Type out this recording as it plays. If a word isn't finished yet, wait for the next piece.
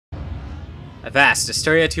Avast,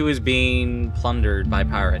 Astoria 2 is being plundered by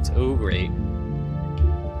pirates. Oh, great.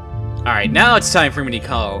 Alright, now it's time for me to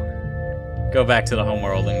go back to the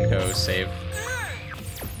homeworld and go save.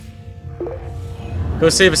 Go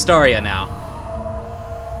save Astoria now.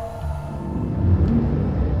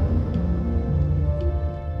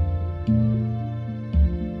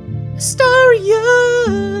 Astoria!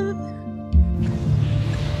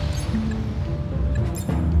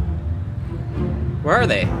 Where are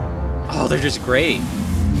they? Oh, they're just gray.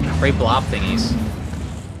 Gray blob thingies.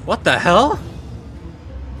 What the hell?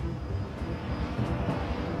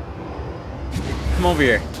 Come over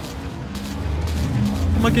here.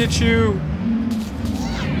 I'm gonna get you.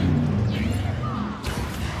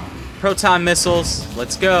 Proton missiles.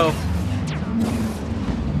 Let's go.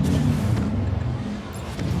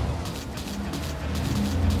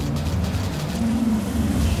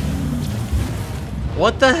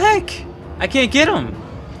 What the heck? I can't get him.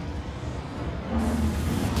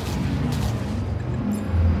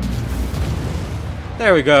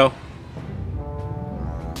 There we go.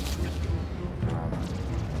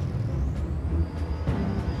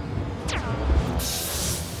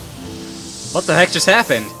 What the heck just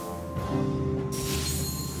happened?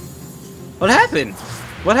 What happened?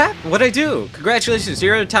 What happened? What'd I do? Congratulations,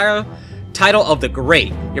 you're the title of the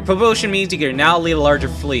Great. Your promotion means you can now lead a larger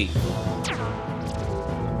fleet.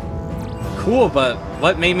 Cool, but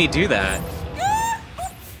what made me do that?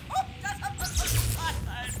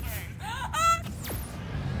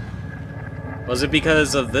 Was it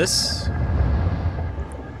because of this?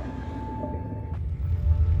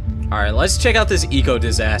 Alright, let's check out this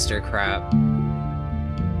eco-disaster crap.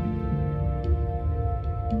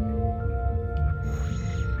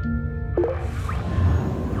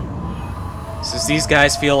 Since these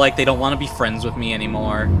guys feel like they don't want to be friends with me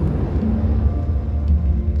anymore.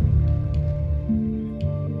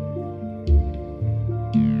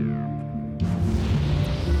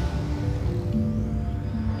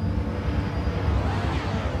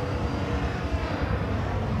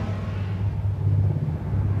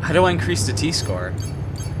 How do I increase the T-score?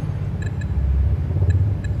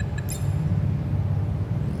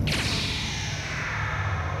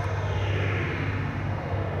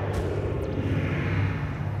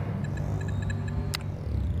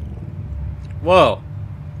 Whoa.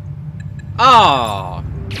 Oh.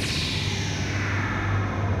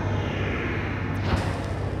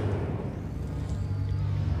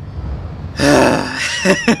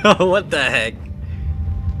 What the heck?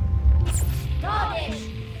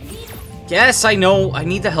 Yes, I know. I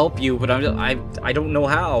need to help you, but I don't know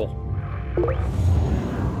how.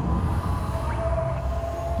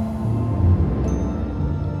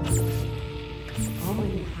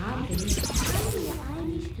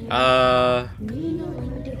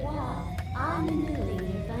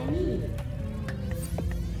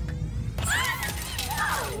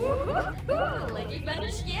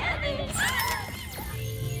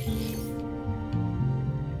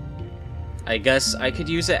 I guess I could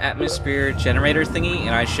use an atmosphere generator thingy and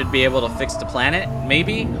I should be able to fix the planet,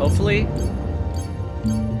 maybe, hopefully.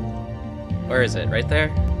 Where is it? Right there?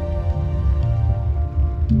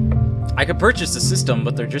 I could purchase the system,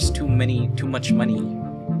 but they're just too much money.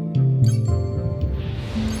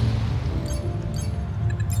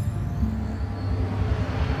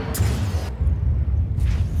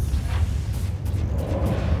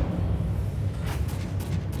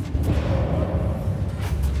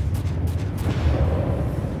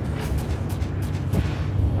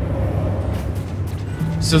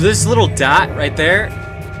 So this little dot right there,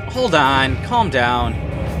 hold on, calm down.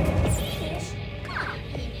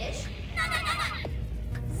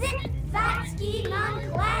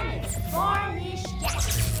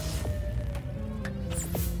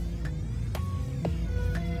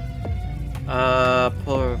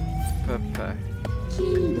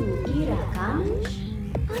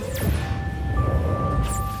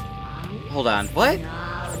 Hold on, what?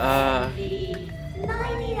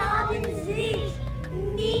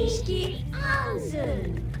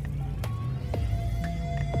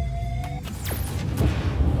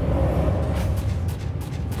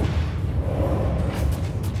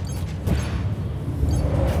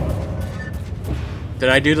 Did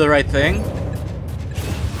I do the right thing?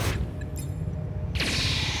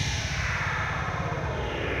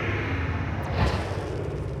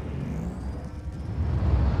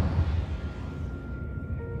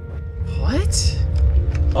 What?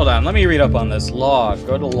 Hold on, let me read up on this. Log.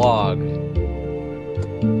 Go to log.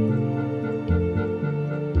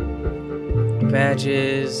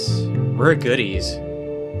 Badges. Rare goodies.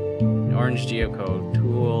 Orange geocode.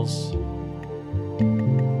 Tools.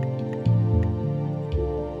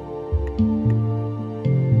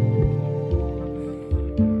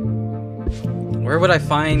 Where would I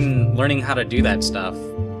find learning how to do that stuff?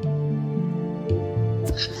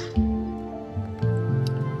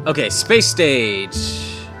 Okay, space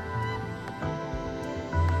stage.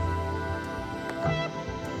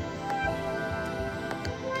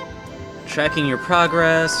 Tracking your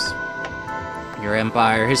progress, your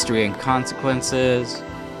empire, history and consequences,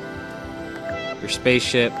 your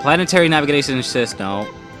spaceship, planetary navigation assist, no.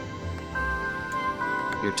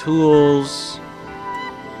 Your tools.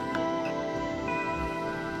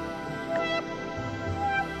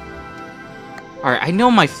 Alright, I know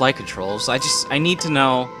my flight controls. I need to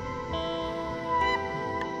know.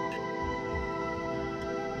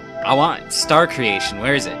 I want star creation.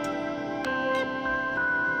 Where is it?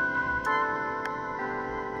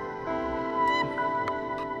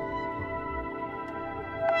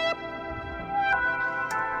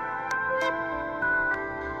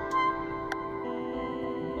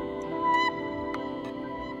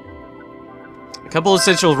 A couple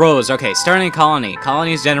essential rows. Okay, starting a colony.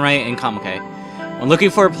 Colonies generate income. Okay. When looking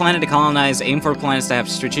for a planet to colonize, aim for planets that have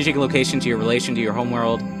strategic location to your relation to your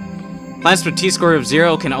homeworld. Planets with T-score of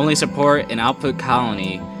 0 can only support an output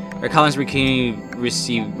colony. Where colonies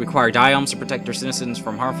require diomes to protect their citizens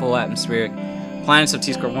from harmful atmospheric. Planets of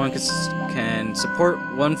T-score 1 can support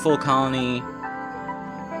one full colony.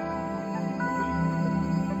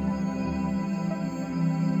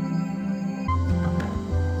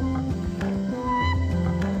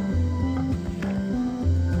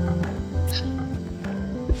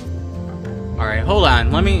 Alright, hold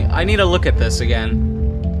on. I need to look at this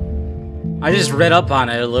again. I just read up on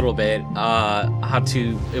it a little bit, how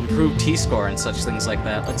to improve T-score and such things like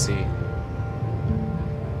that. Let's see.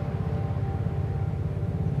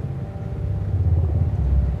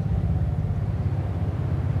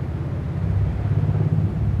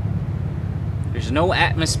 There's no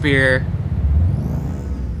atmosphere.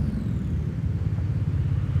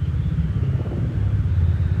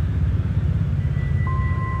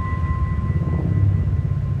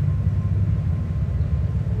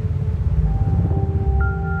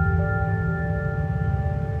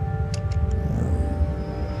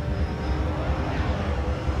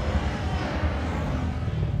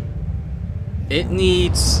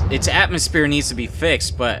 Its atmosphere needs to be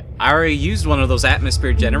fixed, but I already used one of those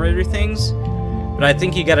atmosphere generator things. But I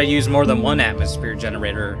think you gotta use more than one atmosphere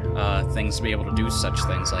generator things to be able to do such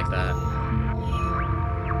things like that.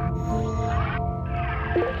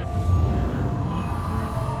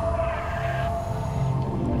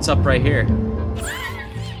 It's up right here.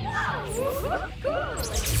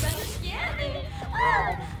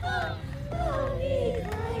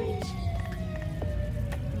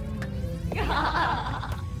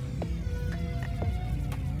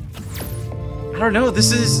 I don't know,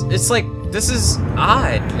 this is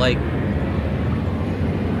odd, like, I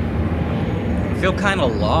feel kinda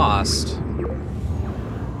lost.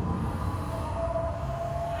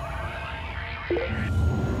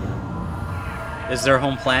 Is there a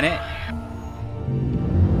home planet?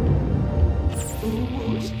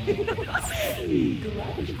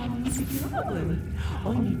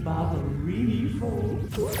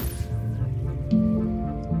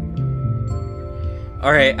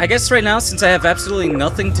 Alright, I guess right now, since I have absolutely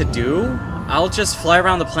nothing to do, I'll just fly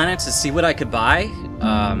around the planet to see what I could buy.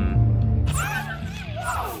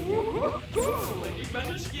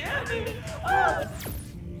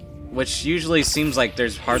 Which usually seems like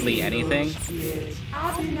there's hardly anything.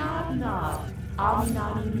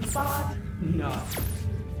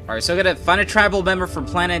 Alright, so I gotta find a tribal member from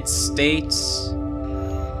planet states.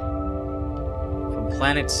 From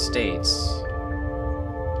planet states.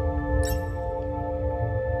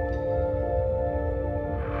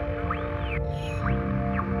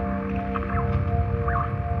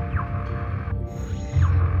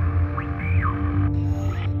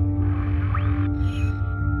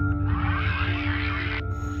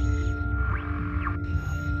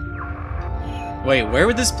 Wait, where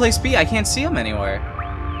would this place be? I can't see him anywhere.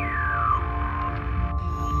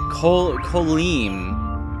 Kolim.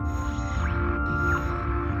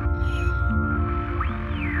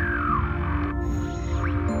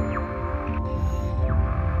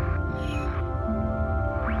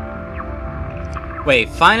 Wait,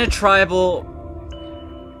 find a tribal...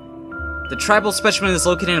 The tribal specimen is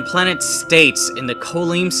located in planet states in the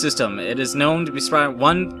Kolim system. It is known to be sprouted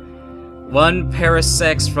one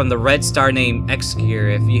parasex from the red star named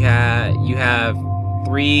Exgear. If you have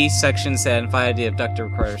 3 sections that identify the abductor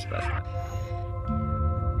requires specimen.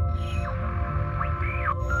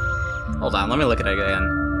 Hold on, let me look at it again.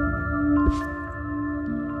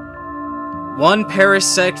 1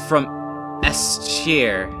 parasect from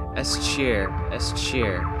Escheer.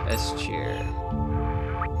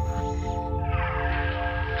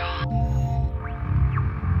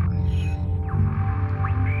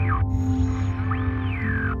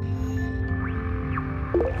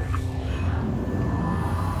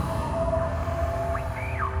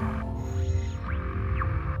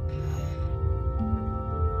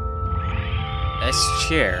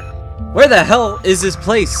 chair. Where the hell is this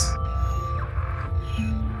place?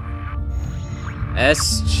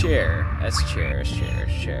 S chair. S chair. S chair.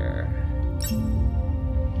 S chair.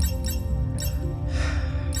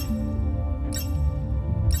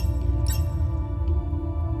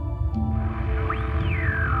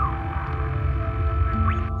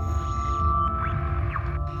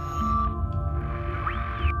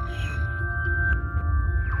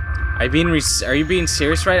 Are you being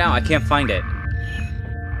serious right now? I can't find it.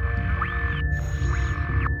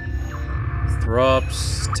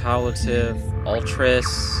 Throps, Taulative, Ultras.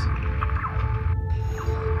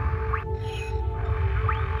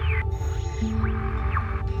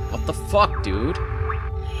 What the fuck, dude?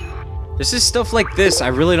 This is stuff like this I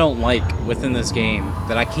really don't like within this game,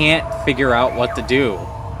 that I can't figure out what to do.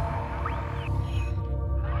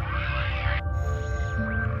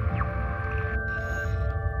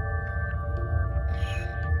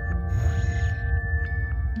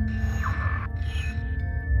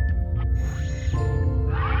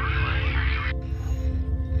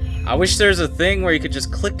 I wish there's a thing where you could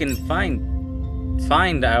just click and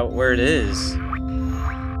find out where it is.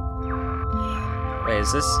 Wait,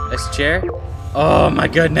 is this chair? Oh my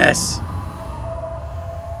goodness!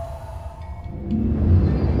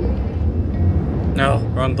 No,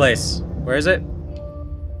 wrong place. Where is it?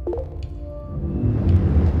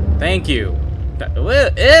 Thank you.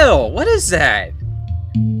 Ew, what is that?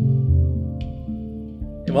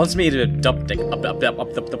 It wants me to abduct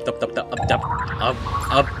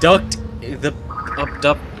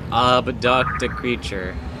the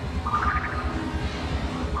creature.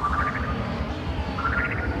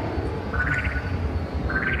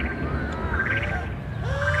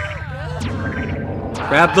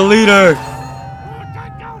 Grab the leader!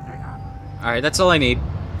 Alright, that's all I need.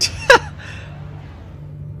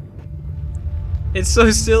 It's so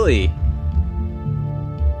silly.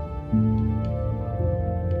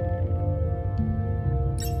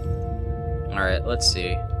 Alright, let's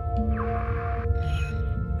see.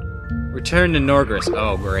 Return to Norgris.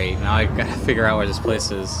 Oh, great. Now I gotta figure out where this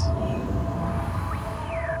place is.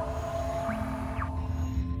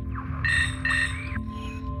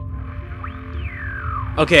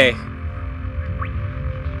 Okay.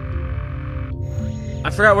 I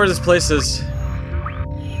forgot where this place is.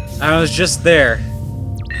 I was just there.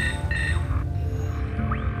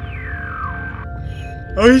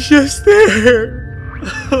 I was just there.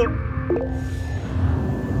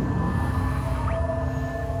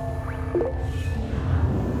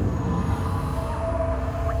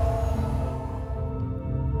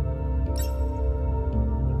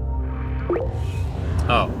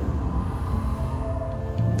 Oh.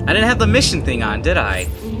 I didn't have the mission thing on, did I?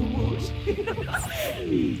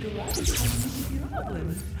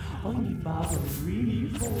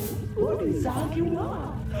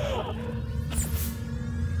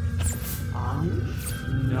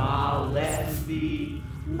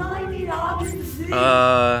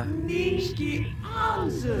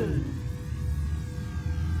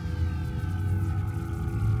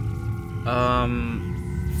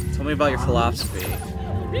 Tell me about your philosophy.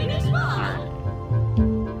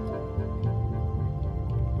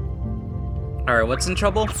 Alright, what's in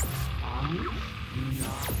trouble?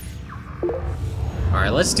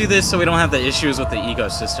 Alright, let's do this so we don't have the issues with the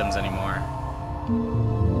ecosystems anymore.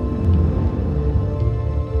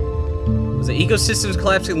 Was the ecosystems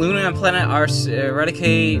collapsing lunar on planet Ars?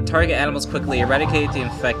 Eradicate target animals quickly. Eradicate the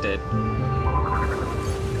infected.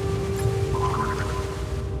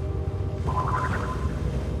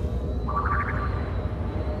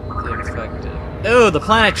 The infected. Oh, the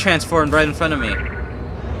planet transformed right in front of me.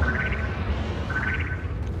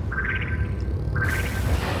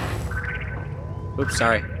 Oops,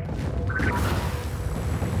 sorry.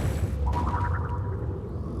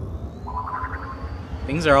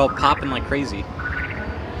 Things are all popping like crazy.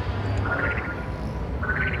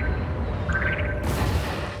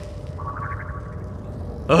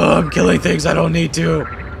 Oh, I'm killing things I don't need to.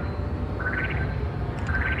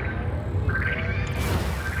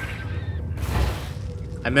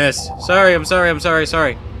 I missed. Sorry, I'm sorry, I'm sorry,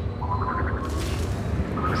 sorry.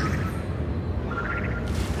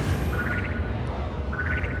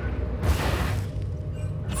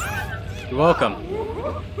 You're welcome.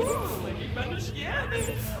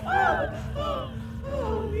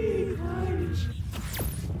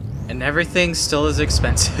 And everything still is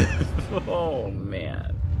expensive. Oh,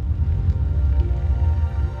 man.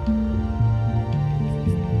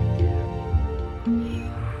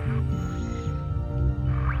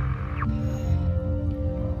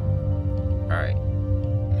 Alright.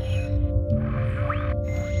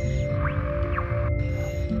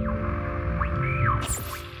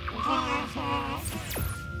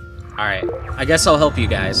 I guess I'll help you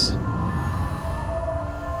guys.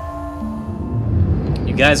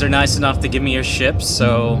 You guys are nice enough to give me your ship,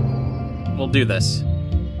 so we'll do this.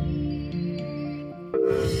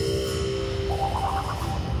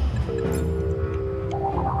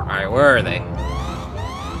 Alright, where are they?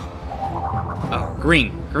 Oh,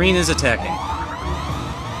 green. Green is attacking.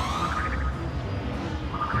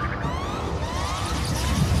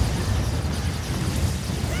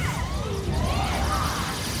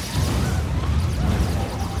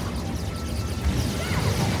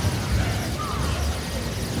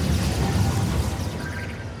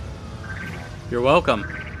 You're welcome.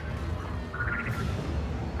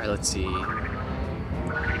 Alright, let's see.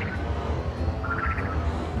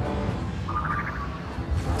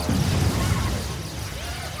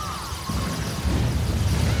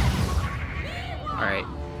 Alright.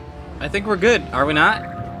 I think we're good, are we not?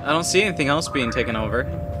 I don't see anything else being taken over.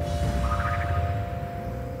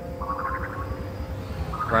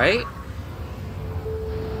 Right?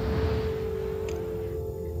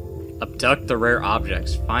 Abduct the rare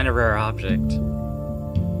objects. Find a rare object.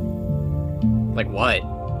 Like what?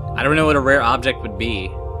 I don't know what a rare object would be.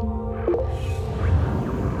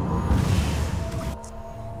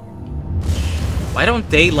 Why don't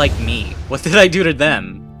they like me? What did I do to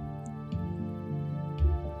them?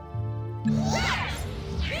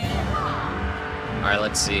 Alright,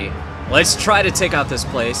 let's see. Let's try to take out this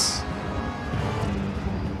place.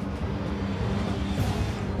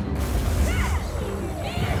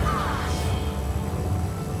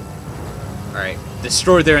 Alright,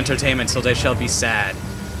 destroy their entertainment so they shall be sad.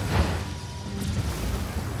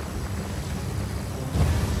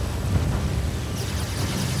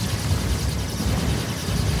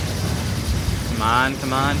 Come on,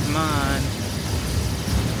 come on, come on.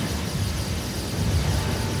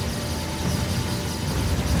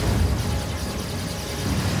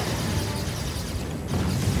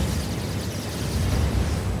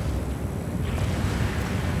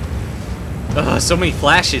 Ugh, so many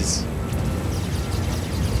flashes.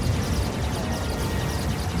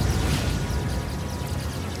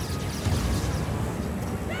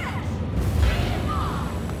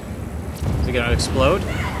 Is it gonna explode?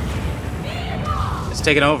 It's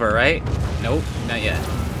taking over, right? Nope, not yet.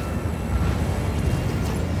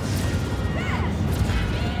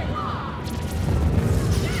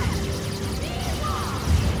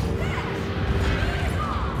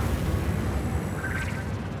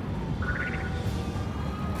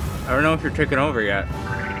 I don't know if you're taking over yet.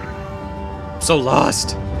 I'm so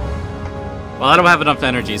lost. Well, I don't have enough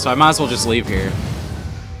energy, so I might as well just leave here.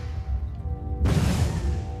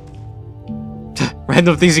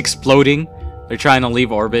 Random things exploding. They're trying to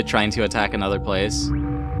leave orbit, trying to attack another place.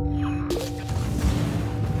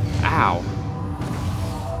 Ow.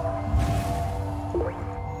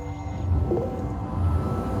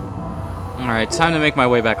 Alright, time to make my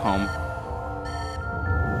way back home.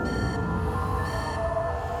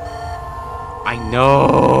 I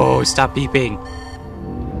know! Stop beeping!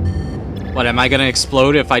 What, am I gonna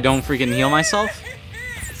explode if I don't freaking heal myself?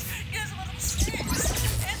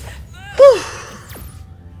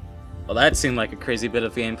 Well, that seemed like a crazy bit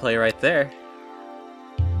of gameplay right there.